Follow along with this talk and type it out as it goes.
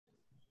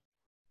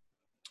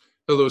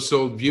Hello,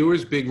 Sold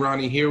viewers. Big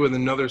Ronnie here with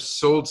another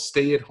Sold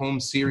Stay at Home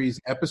series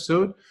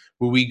episode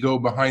where we go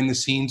behind the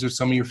scenes of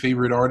some of your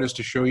favorite artists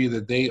to show you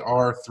that they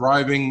are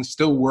thriving,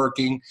 still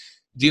working,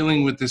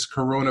 dealing with this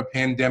corona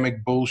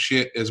pandemic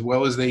bullshit as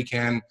well as they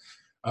can.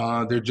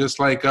 They're just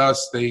like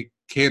us. They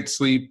can't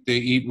sleep. They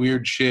eat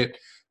weird shit.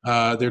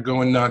 They're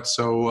going nuts.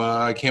 So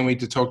I can't wait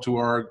to talk to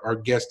our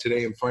guest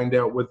today and find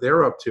out what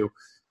they're up to.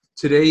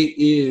 Today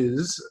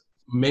is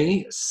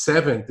May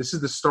 7th. This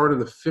is the start of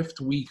the 5th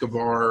week of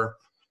our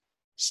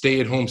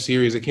stay-at-home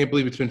series. I can't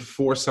believe it's been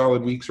 4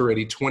 solid weeks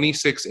already.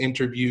 26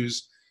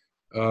 interviews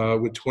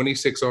with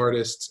 26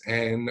 artists,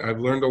 and I've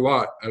learned a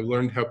lot. I've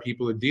learned how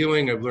people are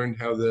dealing. I've learned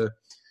how the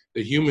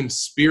human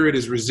spirit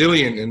is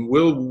resilient and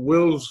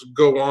will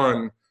go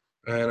on.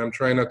 And I'm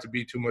trying not to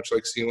be too much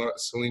like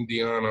Celine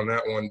Dion on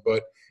that one.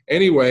 But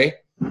anyway,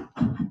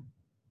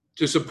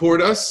 to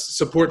support us,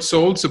 support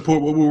Sold,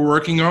 support what we're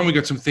working on. We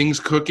got some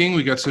things cooking.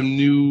 We got some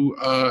new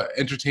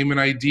entertainment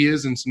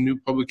ideas and some new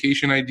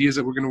publication ideas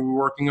that we're going to be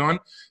working on.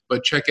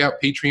 But check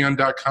out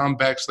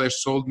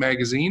patreon.com/Sold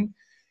Magazine.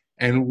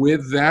 And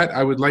with that,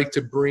 I would like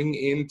to bring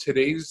in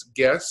today's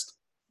guest,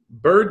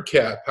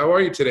 Birdcap. How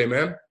are you today,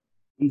 man?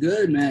 I'm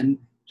good, man.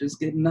 Just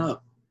getting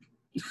up.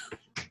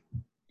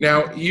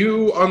 Now,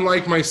 you,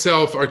 unlike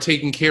myself, are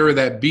taking care of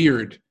that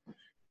beard.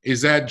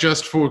 Is that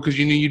just for because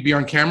you knew you'd be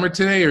on camera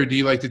today, or do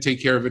you like to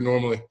take care of it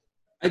normally?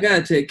 I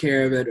gotta take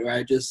care of it, or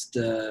I just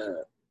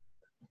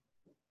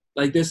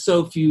there's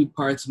so few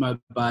parts of my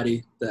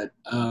body that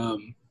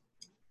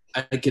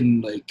I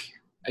can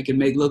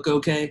make look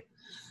okay.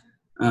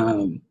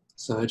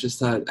 So I just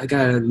thought I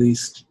gotta at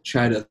least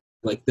try to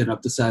thin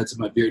up the sides of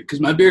my beard, because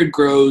my beard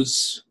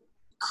grows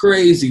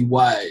crazy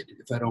wide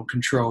if I don't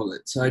control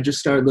it. So I just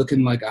started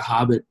looking like a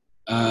hobbit,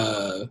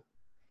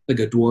 like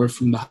a dwarf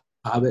from the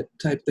Hobbit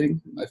type thing.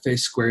 My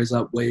face squares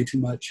up way too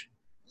much.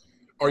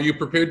 Are you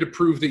prepared to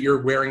prove that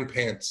you're wearing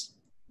pants?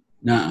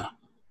 Nah.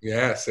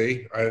 Yeah,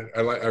 see?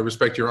 I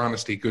respect your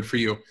honesty. Good for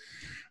you.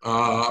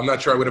 I'm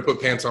not sure I would have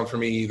put pants on for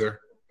me either.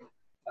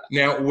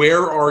 Now,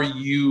 where are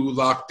you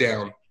locked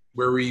down?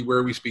 Where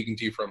are we speaking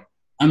to you from?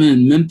 I'm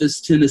in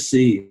Memphis,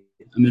 Tennessee.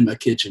 I'm in my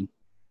kitchen.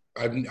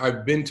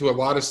 I've been to a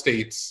lot of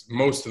states,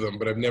 most of them,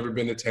 but I've never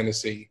been to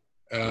Tennessee.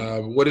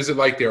 What is it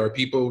like there? Are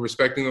people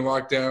respecting the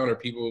lockdown? Are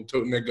people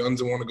toting their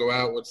guns and want to go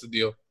out? What's the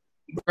deal?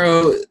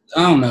 Bro,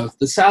 I don't know.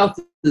 The South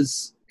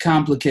is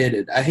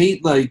complicated. I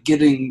hate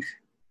getting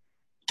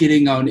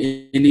on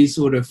any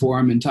sort of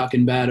forum and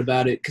talking bad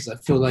about it, because I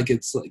feel like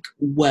it's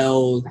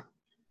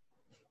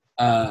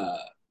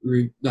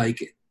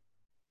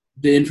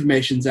the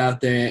information's out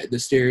there. The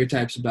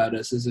stereotypes about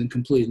us isn't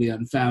completely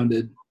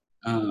unfounded.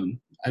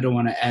 I don't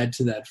want to add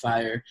to that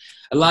fire.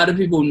 A lot of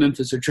people in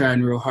Memphis are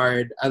trying real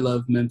hard. I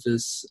love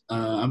Memphis.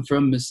 I'm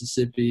from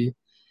Mississippi.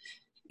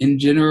 In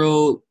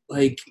general,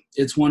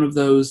 it's one of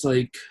those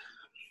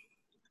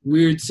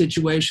weird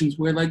situations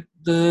where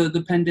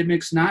the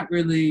pandemic's not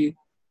really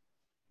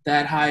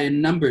that high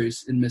in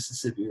numbers in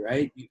Mississippi,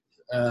 right?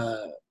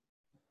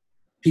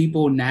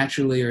 People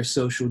naturally are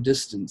social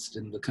distanced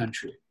in the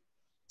country.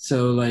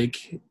 So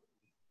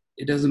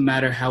it doesn't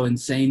matter how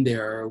insane they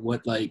are or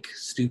what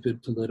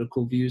stupid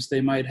political views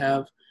they might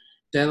have.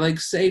 They're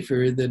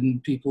safer than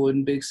people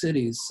in big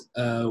cities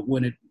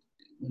when it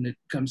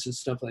comes to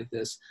stuff like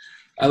this.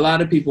 A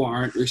lot of people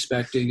aren't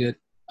respecting it.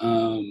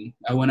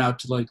 I went out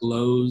to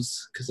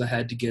Lowe's because I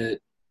had to get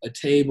a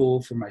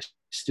table for my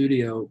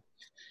studio,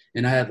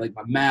 and I had my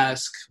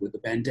mask with a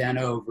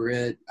bandana over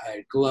it. I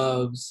had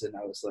gloves, and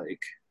I was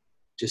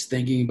just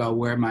thinking about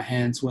where my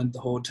hands went the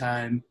whole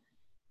time.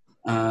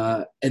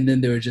 And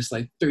then there were just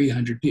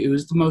 300 people. It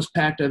was the most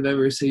packed I've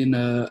ever seen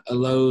a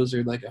Lowe's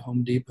or a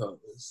Home Depot. It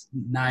was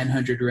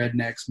 900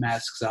 rednecks,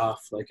 masks off.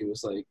 It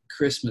was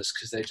Christmas,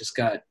 because they just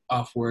got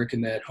off work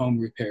and they had home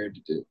repair to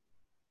do.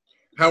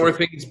 How are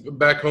things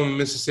back home in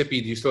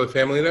Mississippi? Do you still have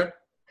family there?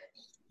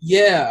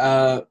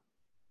 Yeah,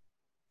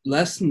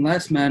 less and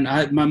less, man.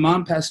 My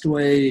mom passed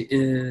away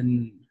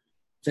in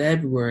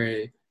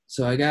February,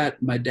 so I got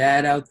my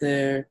dad out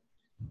there.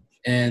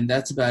 And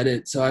that's about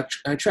it. So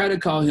I try to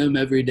call him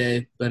every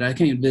day, but I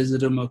can't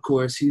visit him, of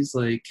course. He's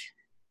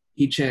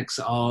he checks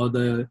all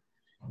the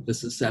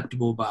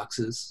susceptible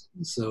boxes.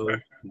 So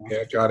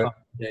yeah, got it.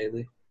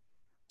 Daily.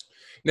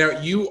 Now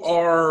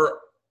you're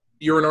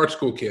an art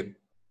school kid.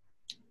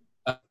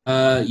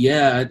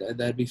 Yeah,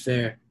 that'd be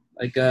fair.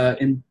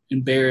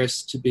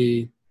 Embarrassed to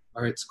be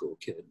art school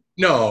kid.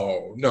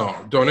 No,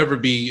 don't ever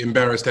be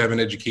embarrassed to have an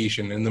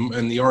education.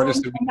 And the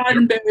artist. I'm not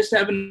embarrassed to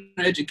have an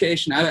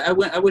education. I'm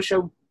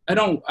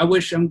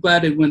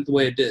glad it went the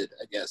way it did,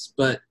 I guess.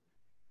 But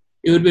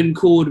it would have been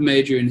cool to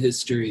major in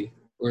history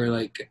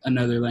or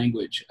another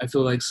language. I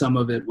feel some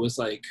of it was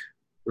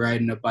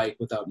riding a bike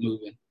without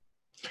moving.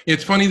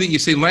 It's funny that you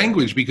say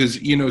language,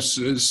 because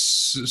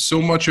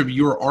so much of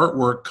your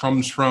artwork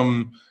comes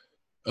from,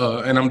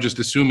 and I'm just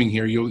assuming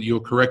here.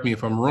 You'll correct me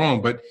if I'm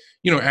wrong, but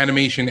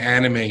animation,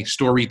 anime,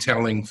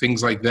 storytelling,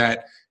 things like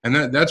that. And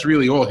that's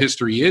really all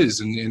history is.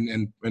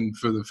 And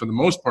for the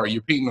most part,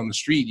 you're painting on the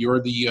street.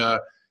 You're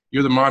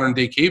the modern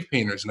day cave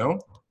painters, no?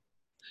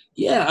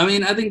 Yeah, I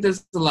mean, I think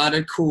there's a lot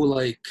of cool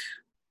like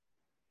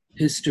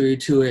history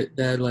to it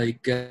that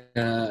like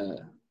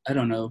I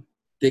don't know,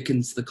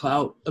 thickens the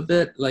clout a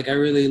bit. Like I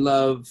really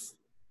love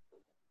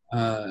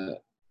uh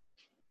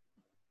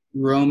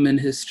Roman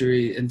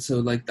history, and so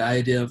like the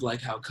idea of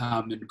like how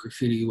common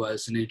graffiti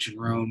was in ancient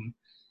Rome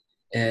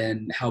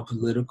and how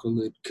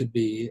political it could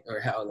be, or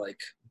how like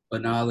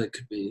banal it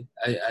could be.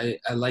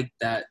 I like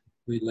that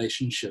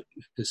relationship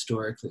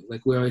historically.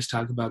 Like we always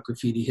talk about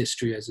graffiti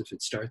history as if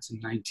it starts in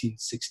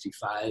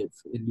 1965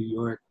 in New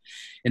York,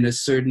 and a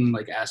certain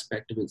like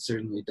aspect of it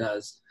certainly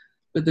does.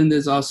 But then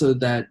there's also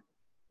that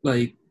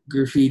like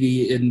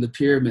graffiti in the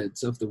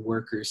pyramids of the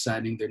workers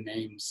signing their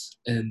names,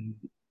 and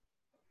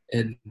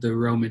the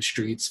Roman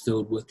streets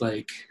filled with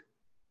like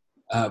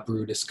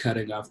Brutus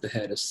cutting off the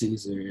head of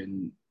Caesar,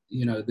 and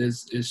you know,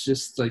 there's it's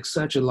just like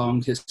such a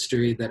long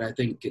history that I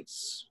think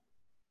gets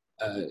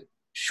uh,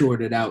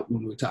 shorted out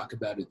when we talk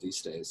about it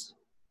these days.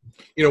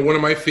 You know, one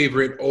of my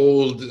favorite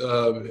old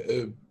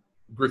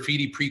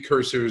graffiti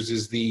precursors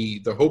is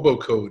the hobo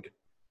code.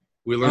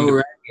 We learned Oh about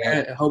right,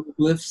 that. yeah,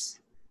 hieroglyphs.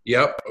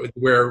 Yep,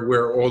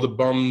 where all the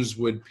bums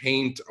would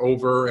paint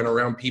over and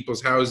around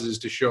people's houses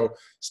to show,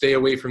 stay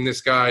away from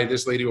this guy,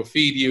 this lady will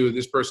feed you,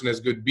 this person has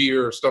good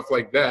beer, stuff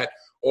like that,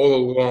 all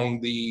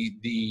along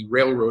the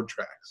railroad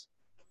tracks.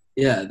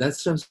 Yeah, that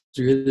stuff's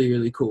really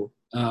really cool.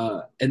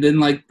 And then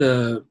like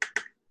the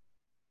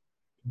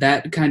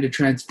that kind of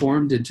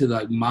transformed into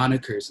like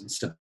monikers and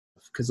stuff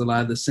because a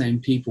lot of the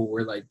same people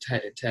were like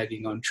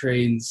tagging on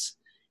trains,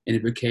 and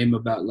it became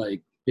about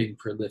like being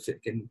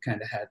prolific and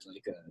kind of had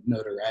like a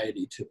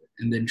notoriety to it.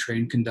 And then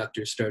train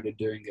conductors started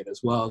doing it as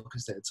well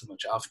because they had so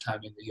much off time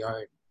in the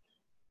yard.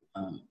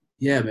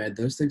 Yeah, man,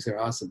 those things are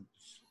awesome.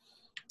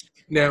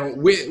 Now,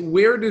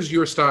 where does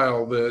your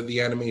style,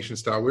 the animation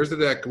style, where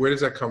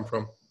does that come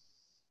from?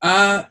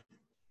 Uh,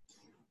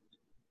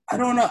 I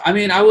don't know. I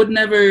mean, I would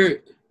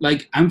never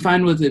like. I'm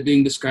fine with it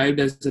being described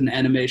as an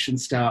animation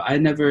style. I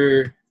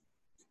never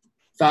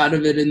thought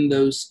of it in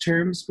those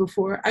terms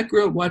before. I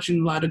grew up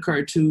watching a lot of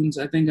cartoons.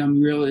 I think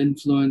I'm real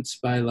influenced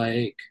by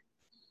like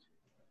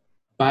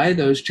by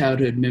those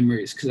childhood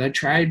memories because I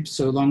tried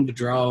so long to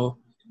draw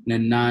in a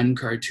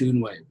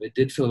non-cartoon way, but it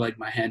did feel like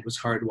my hand was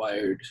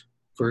hardwired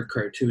for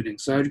cartooning.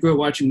 So I grew up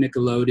watching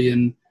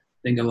Nickelodeon. I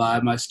think a lot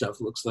of my stuff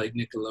looks like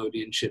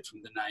Nickelodeon shit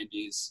from the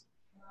 90s.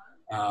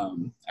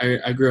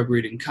 I grew up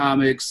reading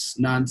comics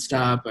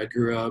nonstop. I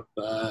grew up,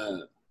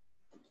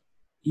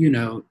 you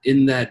know,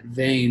 in that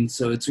vein.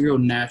 So it's real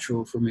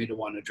natural for me to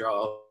want to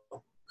draw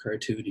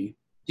cartoony.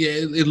 Yeah,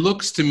 it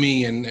looks to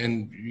me, and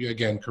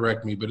again,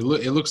 correct me, but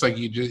it looks like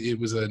it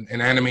was an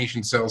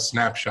animation cell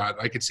snapshot.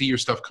 I could see your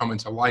stuff coming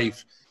to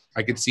life.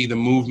 I could see the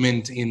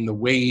movement in the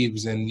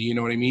waves, and you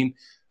know what I mean.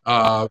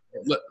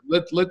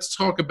 Let's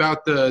talk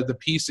about the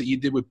piece that you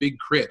did with Big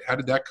Crit. How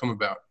did that come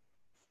about?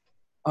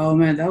 Oh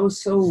man, that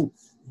was so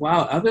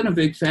wow. I've been a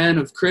big fan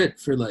of Crit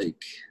for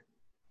like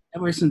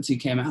ever since he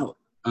came out.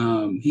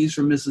 He's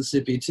from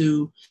Mississippi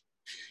too.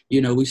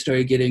 You know, we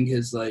started getting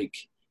his like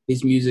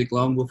his music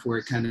long before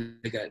it kind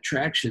of got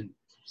traction.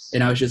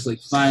 And I was just like,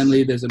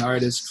 finally, there's an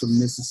artist from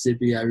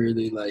Mississippi I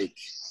really like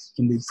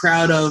can be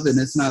proud of, and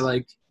it's not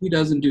like he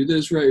doesn't do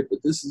this right, but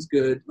this is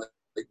good. Like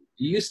it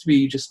used to be,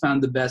 you just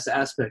found the best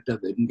aspect of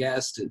it and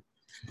gassed it.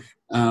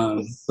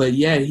 But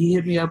yeah, he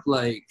hit me up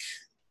like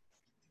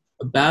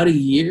about a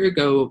year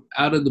ago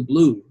out of the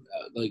blue.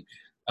 Like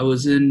I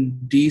was in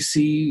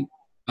DC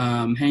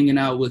hanging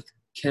out with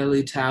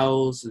Kelly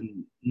Towels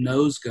and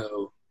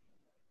Nosego,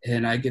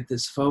 and I get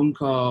this phone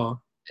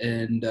call,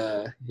 and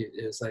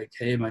it was like,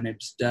 "Hey, my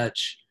name's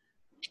Dutch.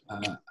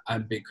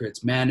 I'm Big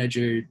Crit's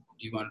manager. Do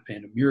you want to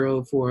paint a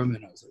mural for him?"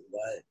 And I was like,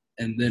 "What?"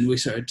 And then we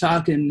started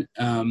talking.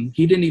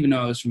 He didn't even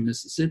know I was from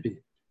Mississippi.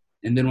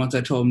 And then once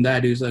I told him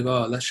that, he was like,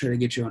 "Oh, let's try to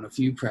get you on a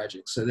few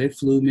projects." So they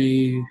flew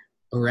me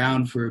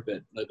around for a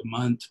bit, like a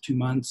month, 2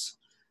 months.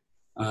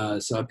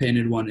 So I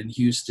painted one in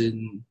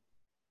Houston,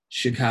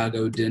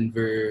 Chicago,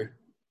 Denver,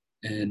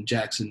 and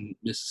Jackson,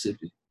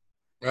 Mississippi.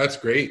 That's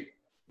great.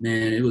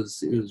 Man, it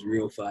was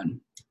real fun.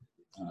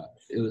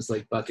 It was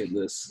like bucket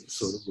list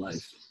sort of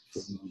life for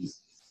the moment.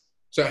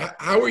 So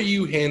how are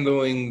you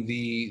handling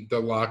the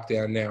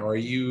lockdown now? Are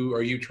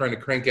you trying to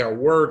crank out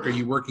work? Are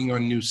you working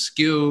on new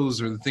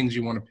skills or the things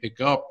you want to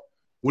pick up?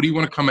 What do you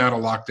want to come out of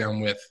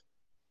lockdown with?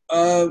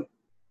 Uh,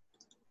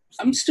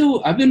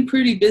 I've been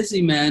pretty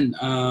busy, man.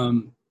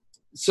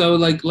 So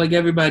like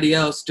everybody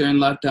else during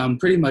lockdown,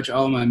 pretty much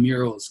all my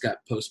murals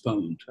got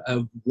postponed. I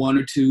have one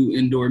or two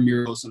indoor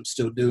murals I'm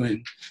still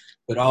doing,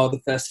 but all the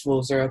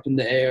festivals are up in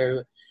the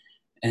air.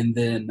 And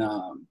then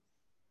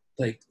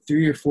like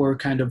 3 or 4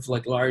 kind of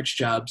like large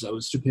jobs I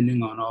was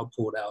depending on all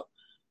pulled out.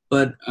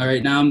 But all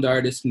right, now I'm the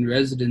artist in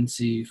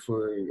residency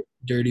for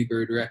Dirty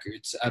Bird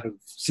Records out of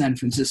San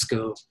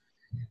Francisco.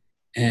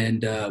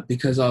 And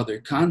because all their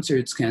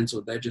concerts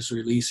canceled, they're just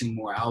releasing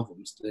more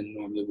albums than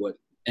normally what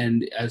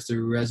And as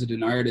the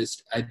resident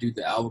artist, I do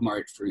the album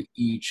art for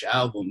each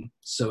album.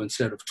 So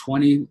instead of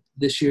 20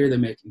 this year, they're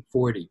making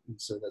 40. And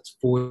so that's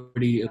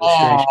 40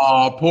 illustrations.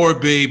 Oh, poor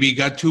baby.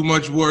 Got too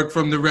much work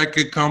from the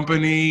record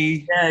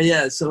company.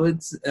 Yeah. So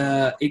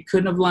it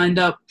couldn't have lined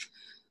up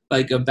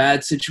like a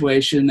bad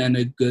situation and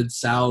a good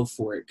salve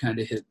for it kind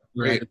of hit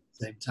right at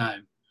the same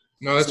time.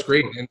 No, that's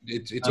great. And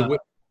it's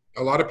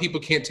a lot of people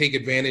can't take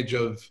advantage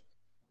of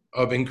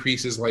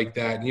increases like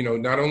that. You know,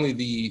 not only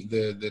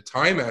the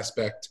time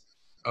aspect,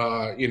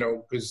 you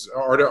know, because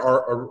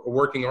a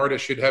working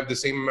artist should have the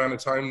same amount of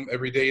time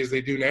every day as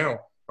they do now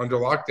under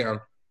lockdown,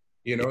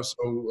 you know,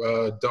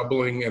 so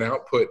doubling an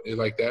output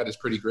like that is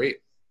pretty great.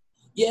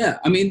 Yeah,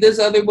 I mean, there's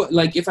other,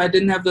 like, if I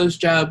didn't have those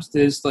jobs,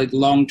 there's like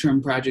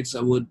long-term projects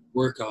I would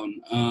work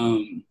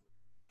on.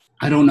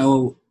 I don't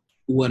know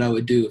what I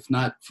would do if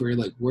not for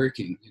like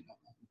working, you know.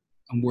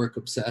 I'm work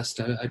obsessed.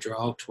 I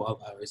draw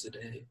 12 hours a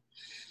day,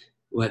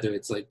 whether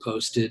it's like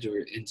posted or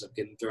it ends up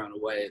getting thrown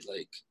away.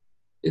 Like,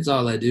 it's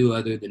all I do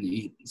other than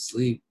eat and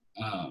sleep.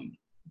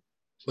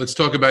 Let's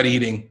talk about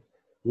eating.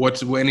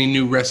 Any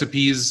new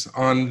recipes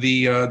on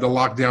the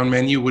lockdown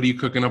menu? What are you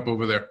cooking up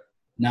over there?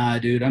 Nah,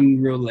 dude,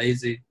 I'm real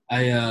lazy.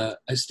 I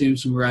steam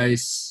some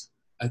rice.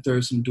 I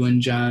throw some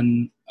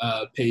doenjang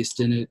paste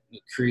in it,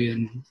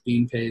 Korean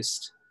bean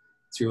paste.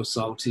 It's real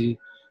salty.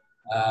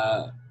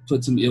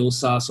 Put some eel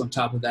sauce on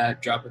top of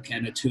that, drop a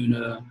can of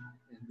tuna,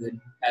 and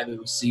then have it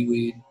with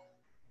seaweed.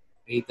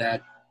 Ate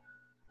that,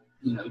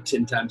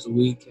 10 times a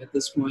week at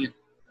this point.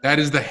 That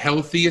is the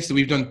healthiest.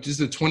 We've done, this is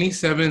the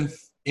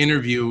 27th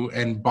interview,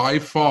 and by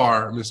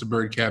far, Mr.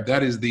 Birdcap,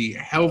 that is the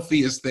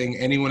healthiest thing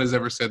anyone has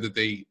ever said that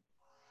they eat.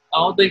 I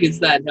don't think it's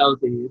that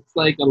healthy. It's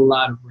like a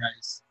lot of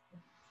rice.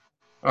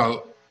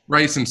 Oh,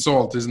 rice and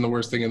salt isn't the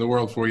worst thing in the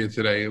world for you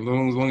today, as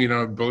long as you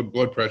don't have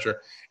blood pressure.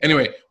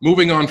 Anyway,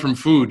 moving on from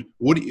food,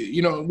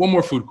 one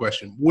more food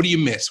question. What do you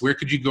miss? Where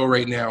could you go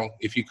right now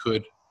if you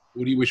could?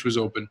 What do you wish was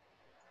open?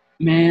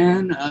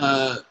 Man,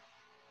 the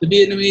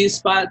Vietnamese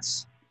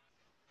spots.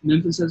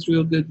 Memphis has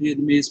real good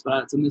Vietnamese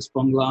spots. I miss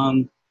Phong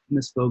Long,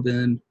 miss Pho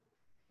Bin.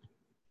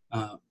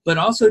 But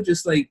also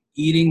just like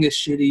eating a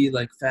shitty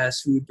like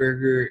fast food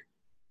burger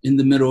in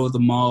the middle of the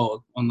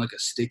mall on like a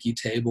sticky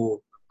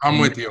table. I'm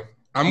with you.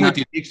 With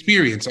you. The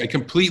experience. I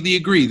completely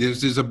agree.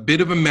 There's a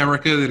bit of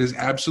America that is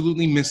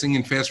absolutely missing,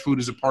 and fast food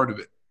is a part of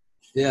it.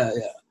 Yeah.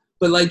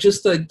 But like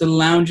just like the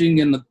lounging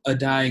in a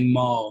dying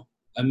mall,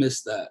 I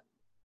miss that.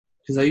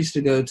 Because I used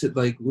to go to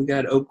like, we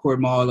got Oak Court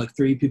Mall, like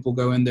 3 people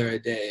go in there a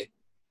day.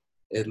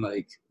 And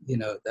like,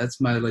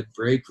 that's my like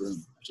break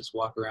room. I just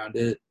walk around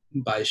it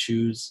and buy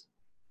shoes.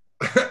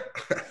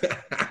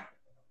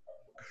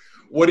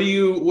 What are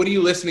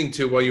you listening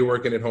to while you're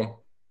working at home?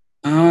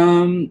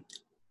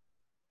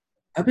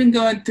 I've been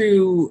going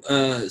through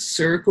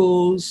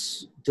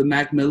Circles, the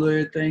Mac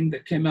Miller thing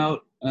that came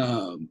out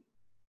a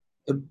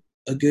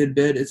good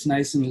bit. It's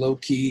nice and low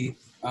key.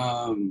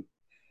 A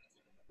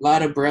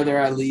lot of Brother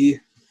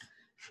Ali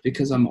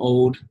because I'm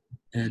old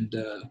and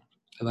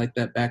I like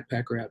that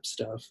backpack rap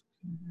stuff.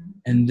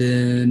 And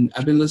then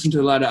I've been listening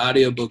to a lot of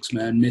audiobooks,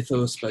 man.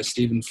 Mythos by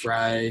Stephen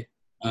Fry.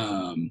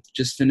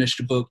 Just finished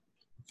a book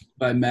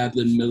by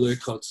Madeline Miller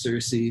called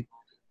Circe.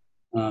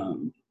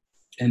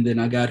 And then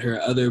I got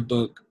her other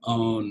book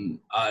on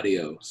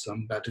audio, so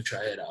I'm about to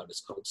try it out.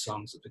 It's called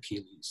Songs of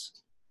Achilles.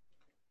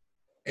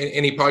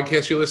 Any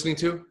podcasts you're listening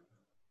to?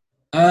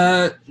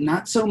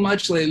 Not so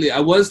much lately. I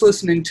was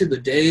listening to The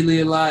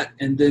Daily a lot,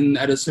 and then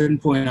at a certain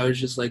point I was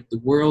just like, the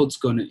world's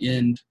going to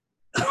end.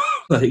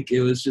 Like,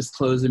 it was just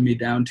closing me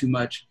down too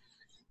much.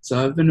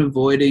 So I've been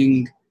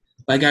avoiding,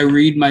 like, I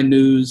read my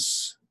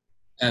news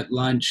at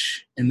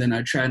lunch, and then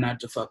I try not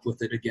to fuck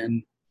with it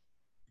again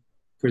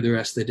for the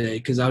rest of the day,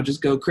 because I'll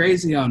just go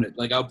crazy on it.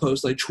 Like, I'll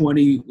post like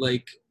 20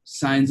 like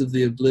signs of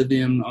the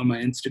oblivion on my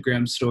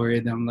Instagram story,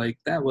 and I'm like,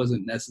 that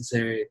wasn't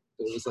necessary.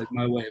 It was like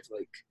my way of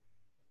like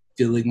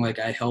feeling like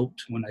I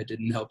helped when I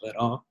didn't help at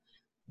all.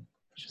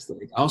 Just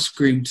like, I'll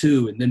scream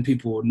too, and then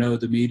people will know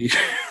the media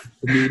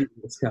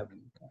is coming.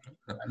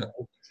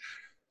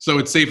 So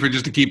it's safer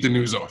just to keep the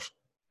news off.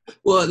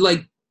 Well,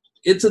 like,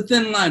 it's a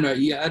thin line, right?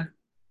 Yeah,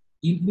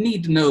 you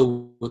need to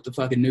know what the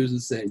fucking news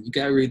is saying. You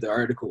gotta read the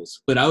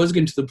articles. But I was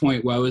getting to the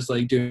point where I was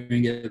like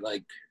doing it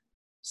like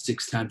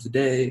 6 times a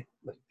day.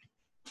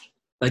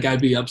 Like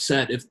I'd be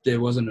upset if there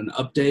wasn't an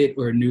update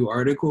or a new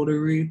article to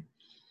read.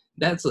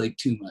 That's like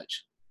too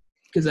much.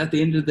 Because at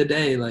the end of the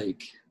day,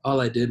 like, all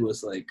I did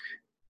was like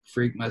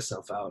freak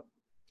myself out.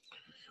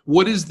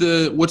 What's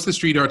the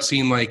street art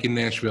scene like in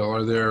Nashville?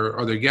 Are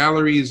there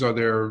galleries?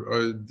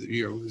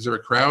 Is there a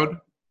crowd?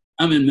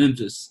 I'm in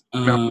Memphis.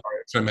 That's what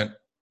I meant.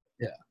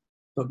 Yeah,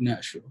 fuck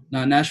Nashville.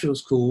 No,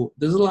 Nashville's cool.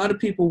 There's a lot of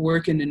people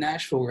working in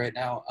Nashville right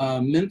now.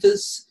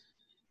 Memphis,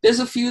 there's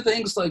a few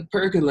things like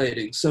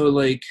percolating. So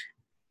like,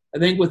 I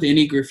think with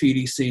any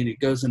graffiti scene, it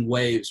goes in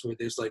waves where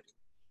there's like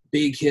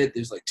big hit.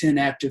 There's like 10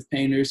 active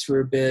painters for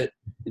a bit.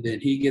 And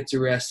then he gets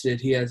arrested.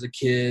 He has a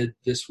kid.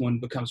 This one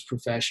becomes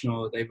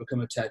professional. They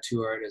become a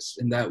tattoo artist.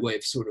 And that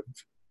wave sort of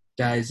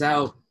dies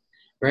out.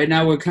 Right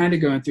now, we're kind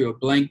of going through a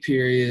blank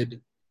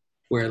period.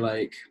 where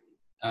like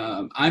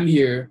I'm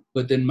here,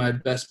 but then my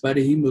best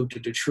buddy, he moved to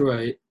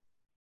Detroit.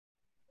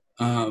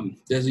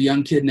 There's a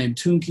young kid named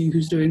Tunki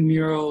who's doing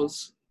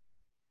murals.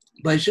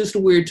 But it's just a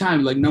weird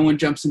time. Like, no one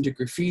jumps into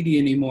graffiti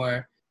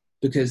anymore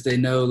because they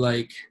know,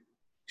 like,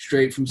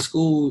 straight from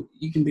school,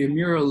 you can be a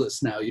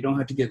muralist now. You don't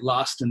have to get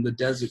lost in the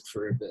desert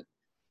for a bit.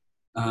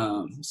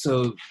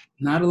 So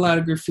not a lot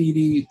of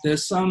graffiti.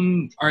 There's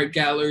some art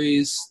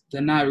galleries.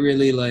 They're not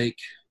really, like,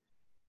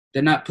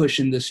 they're not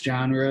pushing this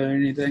genre or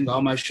anything.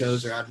 All my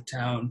shows are out of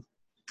town.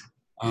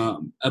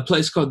 A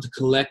place called The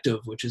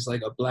Collective, which is,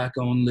 like, a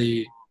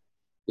Black-only,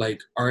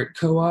 like, art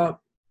co-op.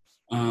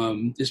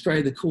 It's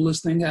probably the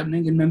coolest thing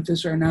happening in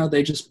Memphis right now.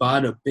 They just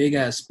bought a big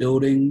ass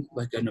building,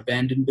 like an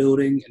abandoned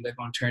building, and they're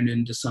going to turn it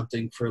into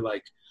something for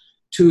like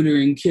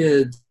tutoring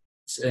kids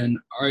and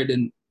art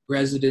and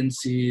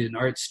residency and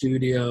art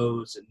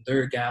studios and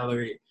their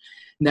gallery.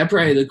 And that's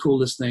probably the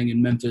coolest thing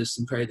in Memphis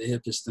and probably the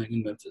hippest thing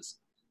in Memphis.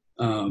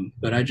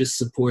 But I just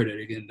support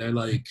it. Again, they're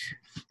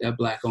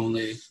Black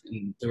only,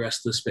 and the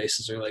rest of the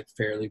spaces are like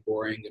fairly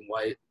boring and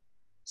white.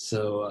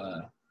 So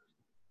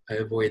I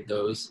avoid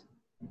those.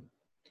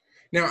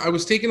 Now, I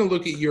was taking a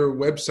look at your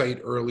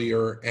website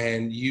earlier,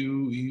 and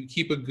you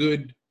keep a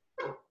good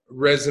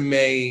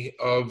resume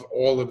of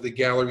all of the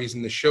galleries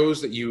and the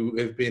shows that you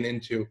have been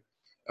into.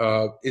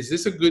 Is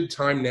this a good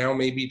time now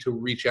maybe to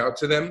reach out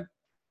to them?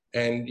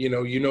 And,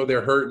 you know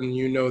they're hurting,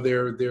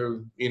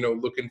 they're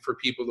looking for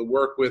people to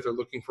work with or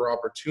looking for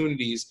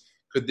opportunities.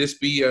 Could this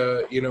be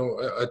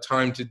a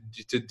time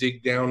to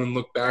dig down and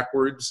look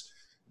backwards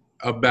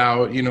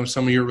about,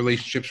 some of your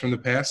relationships from the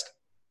past?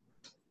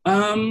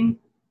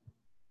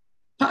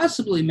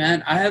 Possibly,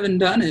 man. I haven't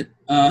done it.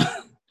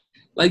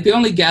 Like the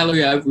only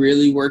gallery I've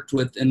really worked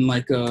with in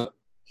I'd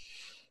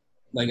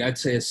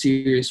say a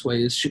serious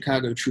way is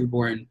Chicago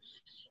Trueborn.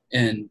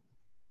 And,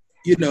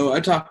 I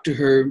talk to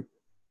her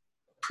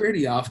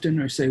pretty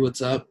often or say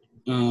what's up.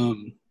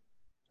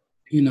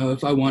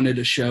 If I wanted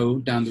a show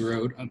down the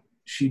road,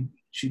 she'd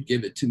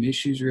give it to me.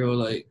 She's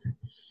real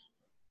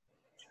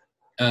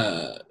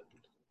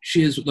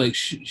she is like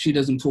she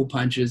doesn't pull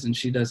punches and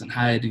she doesn't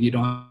hide, and you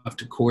don't have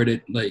to court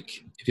it.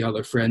 Like if y'all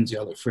are friends,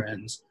 y'all are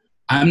friends.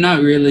 I'm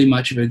not really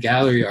much of a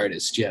gallery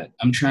artist yet.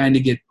 I'm trying to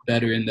get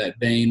better in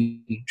that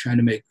vein, trying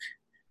to make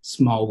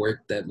small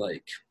work that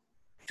like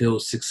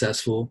feels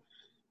successful.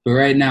 But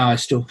right now I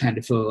still kind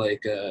of feel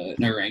like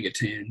an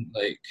orangutan.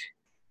 Like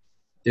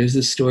there's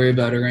this story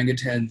about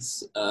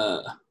orangutans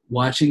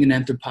watching an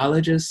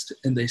anthropologist,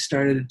 and they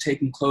started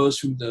taking clothes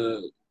from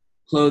the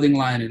clothing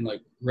line and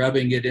like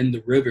rubbing it in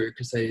the river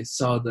because they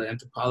saw the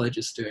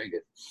anthropologists doing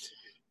it.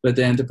 But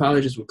the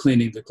anthropologists were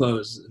cleaning the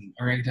clothes, and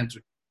orangutans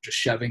were just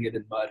shoving it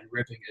in mud and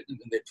ripping it, and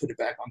then they put it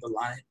back on the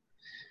line.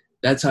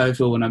 That's how I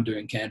feel when I'm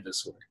doing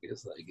canvas work.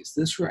 It's like, is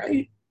this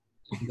right?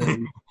 And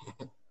then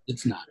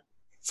it's not.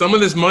 Some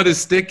of this mud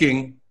is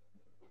sticking.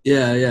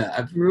 Yeah.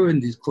 I've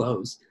ruined these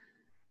clothes.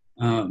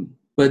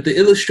 But the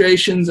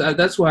illustrations,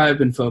 that's why I've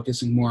been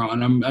focusing more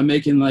on. I'm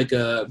making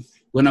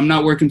when I'm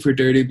not working for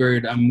Dirty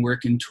Bird, I'm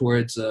working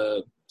towards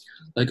a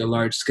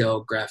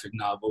large-scale graphic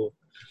novel,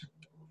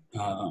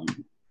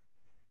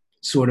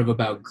 sort of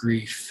about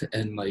grief,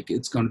 and like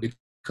it's going to be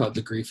called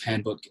The Grief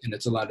Handbook, and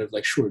it's a lot of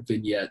like short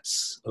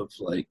vignettes of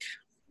like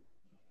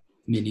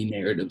mini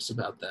narratives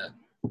about that.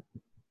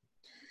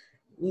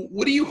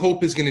 What do you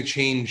hope is going to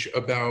change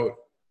about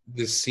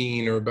the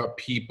scene or about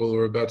people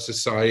or about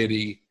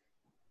society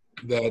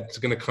that's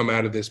going to come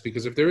out of this?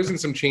 Because if there isn't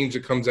some change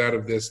that comes out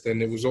of this,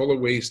 then it was all a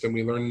waste and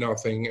we learned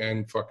nothing,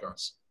 and fuck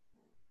us.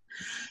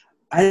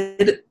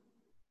 I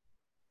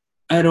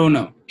don't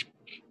know.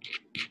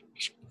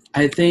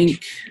 I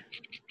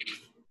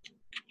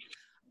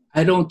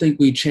don't think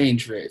we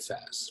change very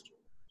fast.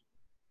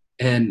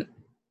 And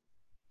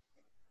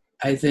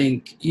I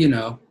think,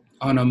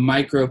 on a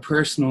micro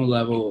personal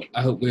level,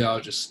 I hope we all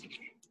just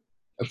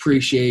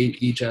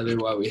appreciate each other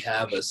while we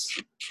have us.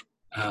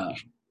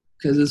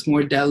 Because it's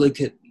more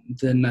delicate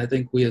than I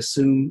think we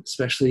assume,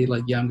 especially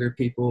like younger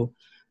people.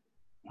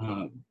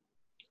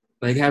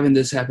 Like having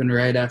this happen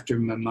right after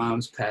my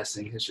mom's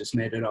passing has just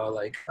made it all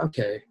like,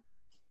 okay,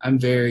 I'm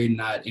very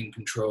not in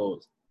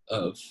control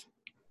of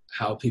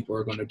how people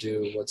are going to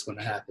do, what's going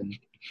to happen.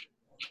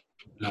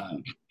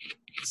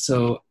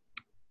 So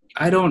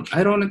I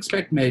don't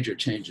expect major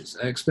changes.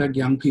 I expect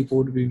young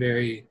people to be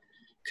very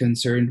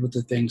concerned with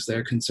the things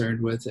they're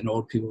concerned with, and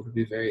old people to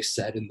be very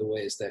set in the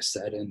ways they're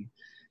set in.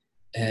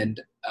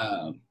 And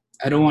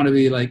I don't want to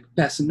be like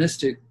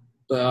pessimistic,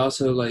 but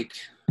also like,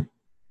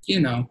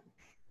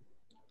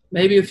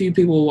 maybe a few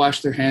people will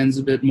wash their hands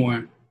a bit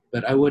more,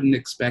 but I wouldn't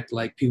expect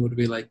like people to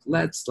be like,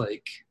 let's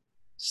like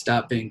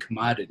stop being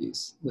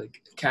commodities.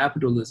 Like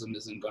capitalism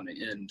isn't going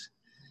to end.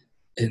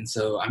 And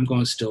so I'm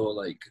going to still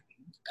like,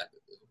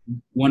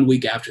 1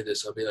 week after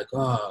this, I'll be like,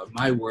 oh,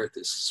 my worth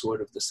is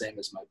sort of the same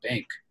as my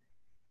bank.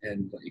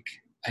 And like,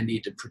 I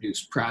need to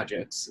produce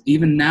projects.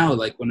 Even now,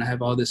 like when I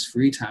have all this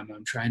free time,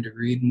 I'm trying to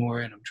read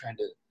more and I'm trying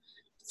to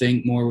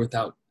think more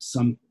without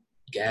some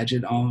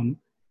gadget on.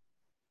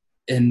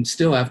 And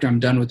still after I'm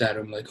done with that,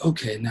 I'm like,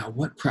 okay, now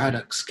what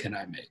products can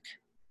I make?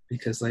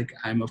 because like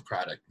I'm a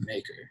product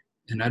maker,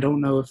 and I don't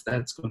know if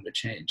that's going to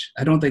change.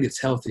 I don't think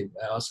it's healthy,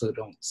 but I also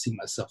don't see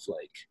myself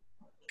like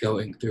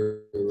going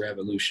through a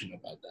revolution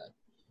about that.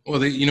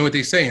 Well, you know what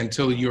they say: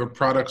 until your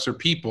products are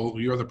people,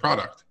 you're the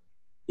product.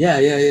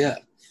 Yeah.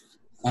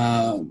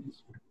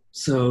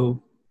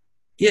 So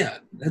yeah,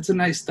 that's a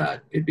nice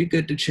thought. It'd be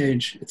good to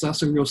change. It's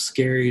also real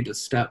scary to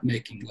stop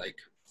making like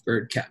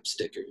bird cap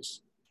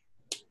stickers.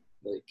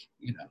 Like,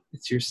 you know,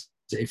 it's your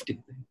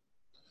safety thing.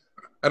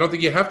 I don't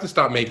think you have to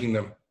stop making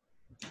them.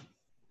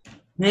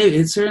 Maybe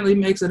it certainly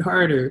makes it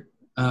harder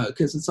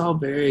because it's all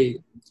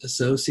very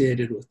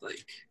associated with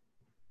like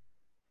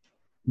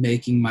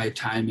making my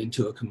time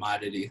into a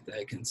commodity that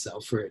I can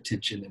sell for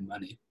attention and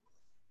money.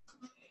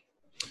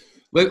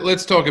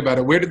 Let's talk about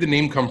it. Where did the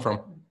name come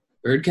from?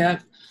 Bird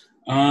cap.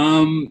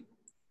 I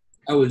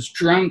was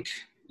drunk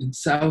in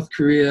South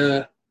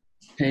Korea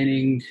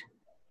painting,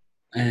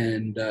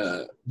 and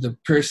the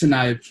person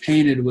I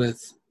painted with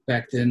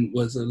back then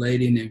was a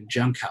lady named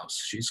Junkhouse.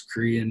 She's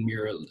Korean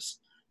muralist,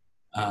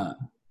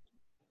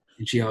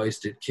 and she always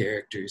did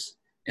characters.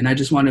 And I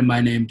just wanted my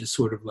name to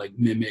sort of like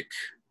mimic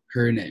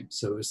her name,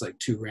 so it was like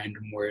 2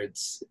 random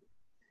words,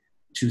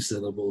 2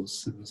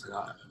 syllables, and it was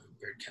like,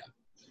 bird cap.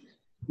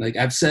 Like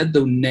I've said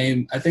the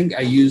name, I think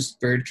I used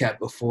bird cap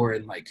before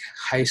in like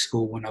high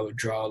school when I would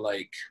draw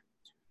like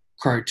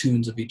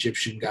cartoons of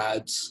Egyptian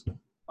gods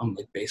on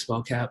like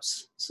baseball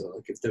caps. So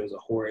like if there was a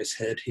Horus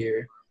head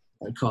here,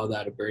 I'd call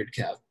that a bird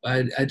cap.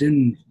 I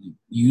didn't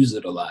use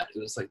it a lot. It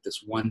was like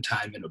this one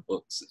time in a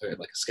book or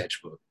like a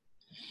sketchbook.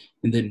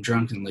 And then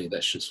drunkenly,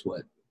 that's just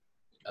what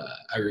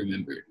I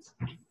remembered.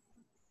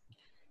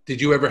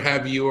 Did you ever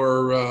have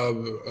your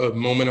a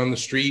moment on the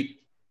street,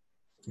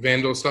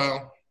 Vandal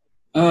style?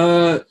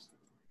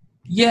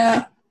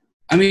 Yeah.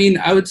 I mean,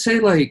 I would say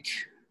like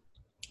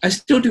I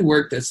still do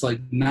work that's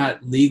like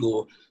not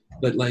legal,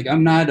 but like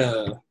I'm not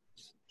a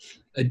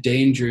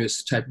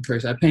dangerous type of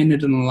person. I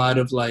painted in a lot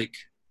of like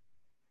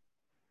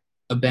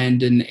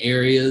abandoned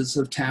areas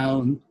of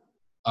town.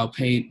 I'll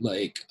paint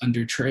like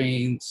under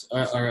trains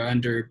or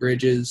under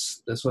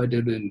bridges. That's what I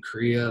did in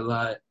Korea a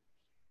lot.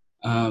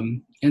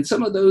 And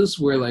some of those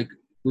were like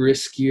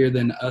riskier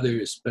than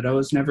others, but I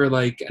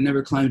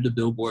never climbed a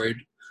billboard.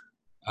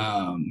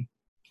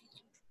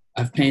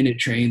 I've painted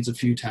trains a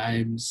few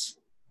times,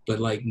 but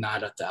like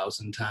not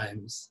 1,000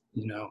 times,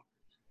 you know.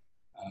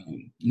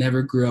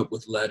 Never grew up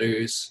with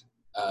letters.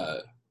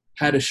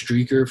 Had a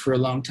streaker for a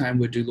long time,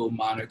 would do little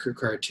moniker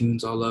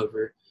cartoons all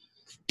over.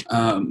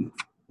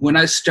 When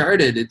I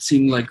started, it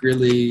seemed like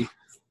really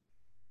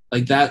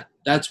like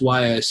that's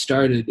why I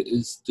started,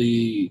 is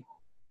the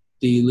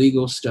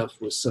legal stuff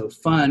was so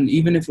fun,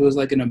 even if it was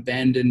like an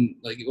abandoned,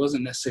 like it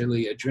wasn't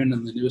necessarily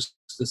adrenaline. It was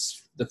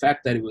the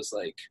fact that it was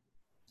like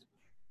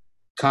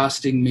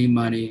costing me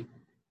money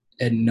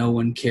and no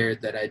one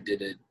cared that I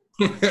did it.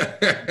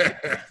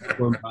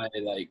 Or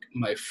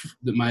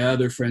my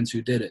other friends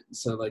who did it.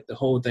 So like the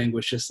whole thing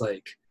was just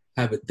like,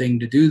 have a thing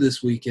to do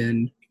this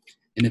weekend,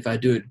 and if I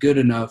do it good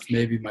enough,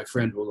 maybe my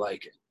friend will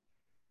like it.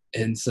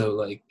 And so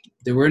like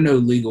there were no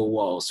legal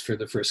walls for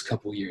the first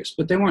couple years,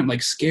 but they weren't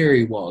like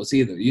scary walls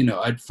either. You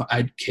know,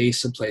 I'd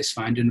case a place,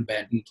 find an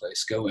abandoned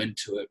place, go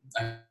into it.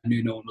 I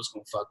knew no one was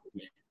gonna fuck with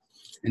me,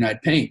 and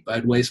I'd paint.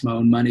 I'd waste my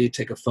own money,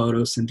 take a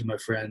photo, send to my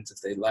friends.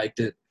 If they liked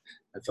it,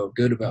 I felt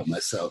good about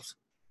myself.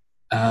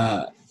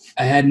 I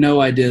had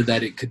no idea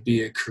that it could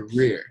be a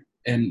career.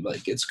 And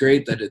like, it's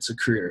great that it's a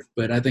career,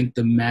 but I think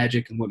the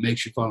magic and what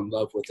makes you fall in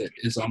love with it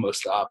is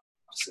almost the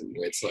opposite,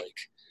 where it's like,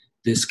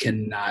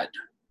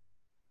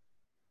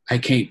 I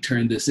can't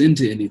turn this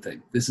into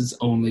anything. This is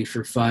only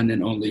for fun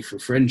and only for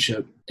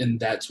friendship. And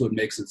that's what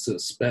makes it so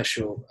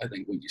special, I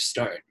think, when you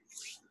start.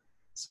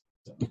 So,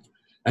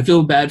 I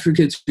feel bad for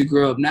kids who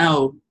grow up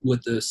now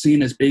with the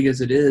scene as big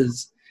as it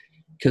is,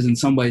 because in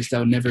some ways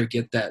they'll never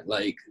get that,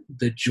 like,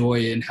 the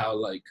joy in how,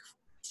 like,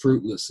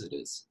 fruitless it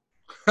is.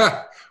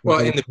 Well,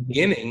 in the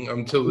beginning,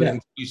 until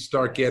you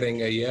start getting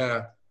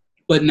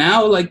But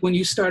now, like, when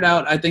you start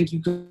out, I think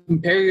you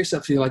compare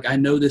yourself to, like, I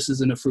know this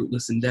isn't a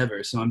fruitless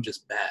endeavor, so I'm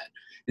just bad.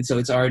 And so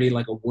it's already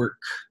like a work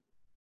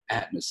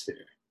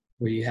atmosphere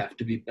where you have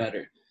to be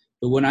better.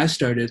 But when I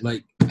started,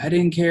 like, I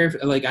didn't care if,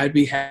 like, I'd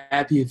be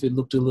happy if it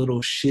looked a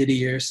little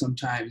shittier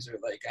sometimes, or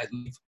like I'd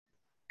leave,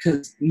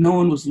 because no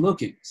one was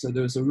looking. So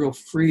there was a real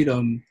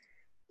freedom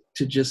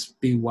to just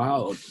be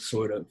wild,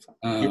 sort of.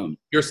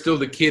 You're still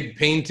the kid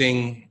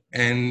painting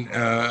and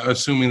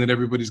assuming that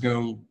everybody's going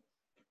to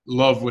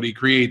love what he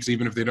creates,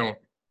 even if they don't.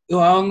 Well,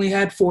 I only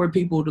had 4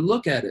 people to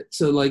look at it.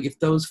 So, like, if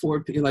those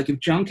 4 people, like,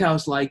 if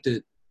Junkhouse liked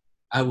it,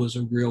 I was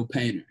a real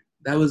painter.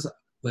 That was,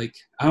 like,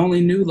 I only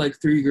knew, like,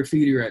 3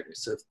 graffiti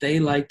writers. So if they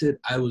liked it,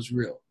 I was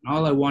real. And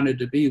all I wanted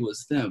to be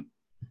was them.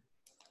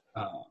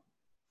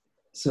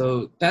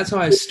 So that's how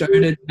I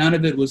started. None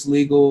of it was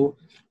legal.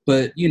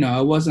 But, you know,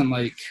 I wasn't,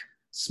 like,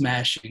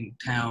 smashing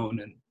town,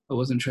 and I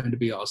wasn't trying to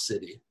be all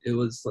city. It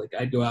was, like,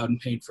 I'd go out and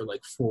paint for,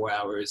 like, 4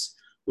 hours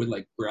with,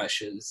 like,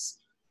 brushes,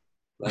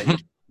 like, in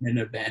an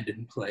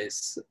abandoned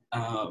place.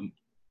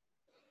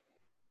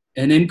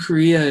 And in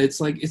Korea,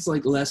 it's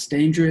like less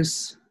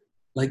dangerous.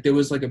 like there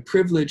was like a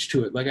privilege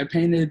to it. Like I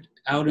painted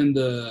out in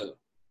the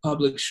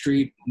public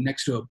street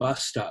next to a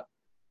bus stop,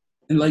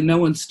 and like no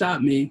one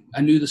stopped me.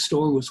 I knew the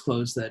store was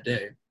closed that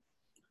day,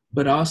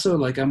 but also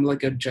like I'm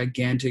like a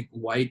gigantic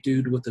white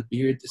dude with a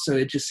beard, so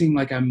it just seemed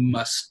like I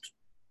must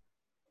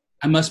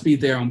be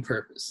there on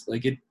purpose.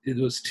 Like it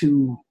was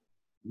too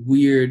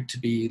weird to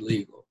be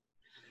illegal.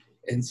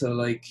 And so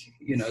like,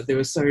 you know, there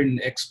were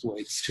certain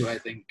exploits to, I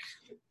think.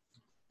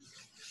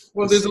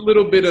 Well, there's a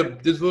little bit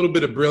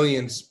of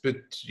brilliance, but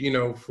you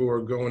know,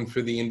 for going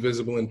for the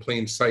invisible in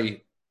plain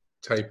sight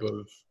type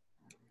of.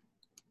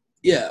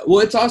 Yeah, well,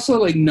 it's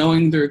also like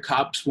knowing their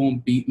cops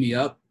won't beat me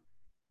up.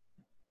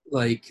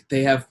 Like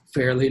they have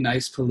fairly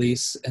nice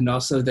police, and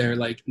also they're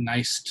like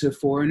nice to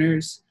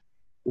foreigners.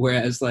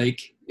 Whereas like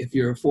if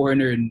you're a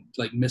foreigner in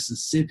like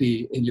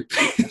Mississippi and you're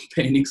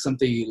painting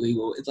something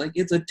illegal, it's like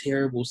it's a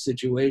terrible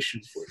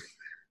situation for you.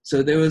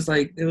 So there was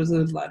a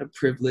lot of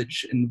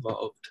privilege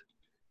involved,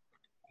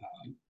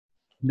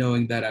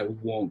 knowing that I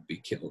won't be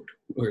killed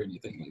or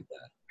anything like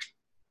that.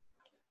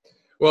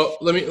 Well,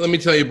 let me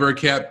tell you,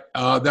 Birdcap,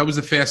 that was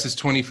the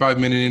fastest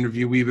 25-minute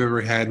interview we've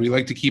ever had. We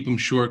like to keep them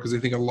short because I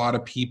think a lot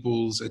of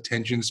people's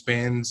attention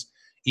spans,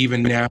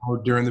 even now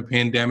during the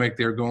pandemic,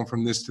 they're going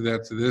from this to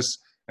that to this.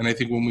 And I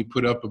think when we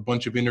put up a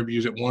bunch of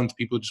interviews at once,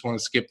 people just want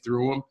to skip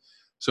through them.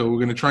 So we're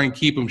going to try and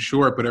keep them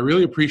short. But I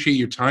really appreciate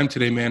your time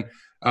today, man.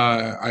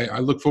 I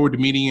look forward to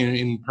meeting you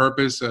in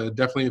purpose,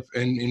 definitely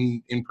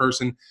in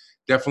person.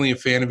 Definitely a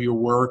fan of your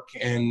work,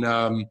 and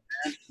you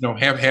know,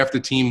 half the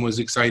team was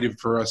excited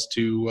for us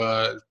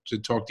to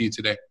talk to you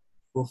today.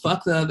 Well,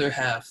 fuck the other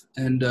half,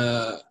 and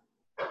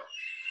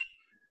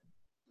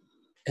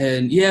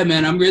yeah,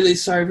 man, I'm really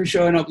sorry for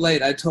showing up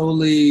late. I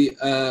totally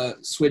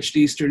switched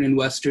Eastern and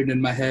Western in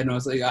my head, and I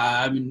was like,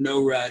 I'm in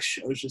no rush.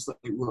 I was just like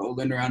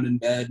rolling around in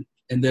bed,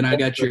 and then I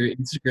got your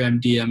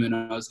Instagram DM, and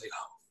I was like,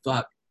 oh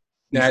fuck.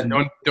 Nah,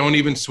 don't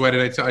even sweat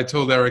it. I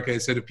told Eric, I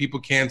said, if people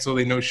cancel,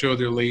 they no show,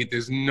 they're late.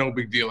 There's no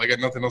big deal. I got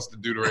nothing else to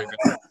do right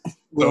now.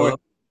 Well, so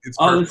it's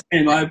all the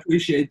same, I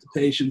appreciate the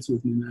patience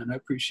with me, man. I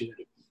appreciate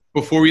it.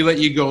 Before we let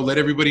you go, let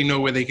everybody know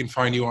where they can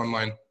find you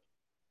online.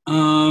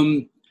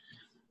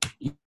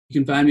 You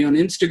can find me on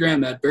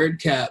Instagram at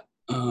Birdcap,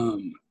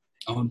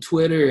 on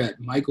Twitter at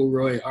Michael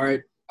Roy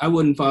Art. I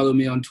wouldn't follow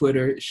me on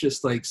Twitter. It's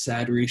just like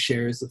sad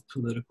reshares of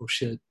political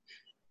shit.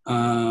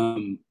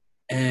 And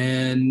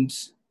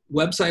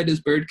website is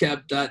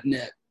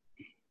birdcap.net.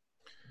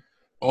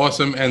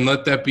 Awesome. And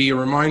let that be a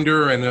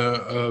reminder and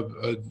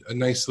a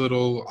nice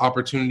little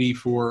opportunity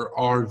for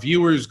our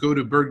viewers. Go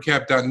to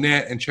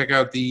birdcap.net and check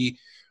out the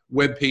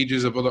web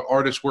pages of other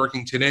artists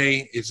working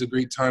today. It's a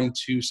great time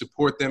to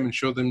support them and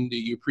show them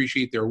that you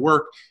appreciate their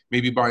work.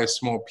 Maybe buy a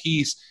small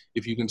piece.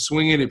 If you can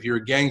swing it, if you're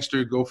a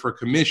gangster, go for a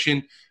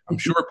commission. I'm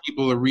sure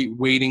people are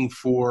waiting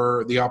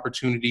for the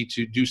opportunity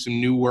to do some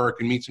new work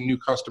and meet some new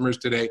customers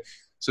today.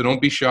 So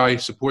don't be shy.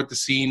 Support the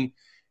scene.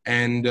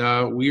 And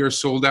we are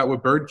sold out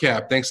with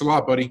Birdcap. Thanks a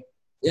lot, buddy.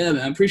 Yeah,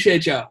 man.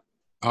 Appreciate y'all.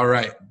 All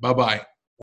right. Bye-bye.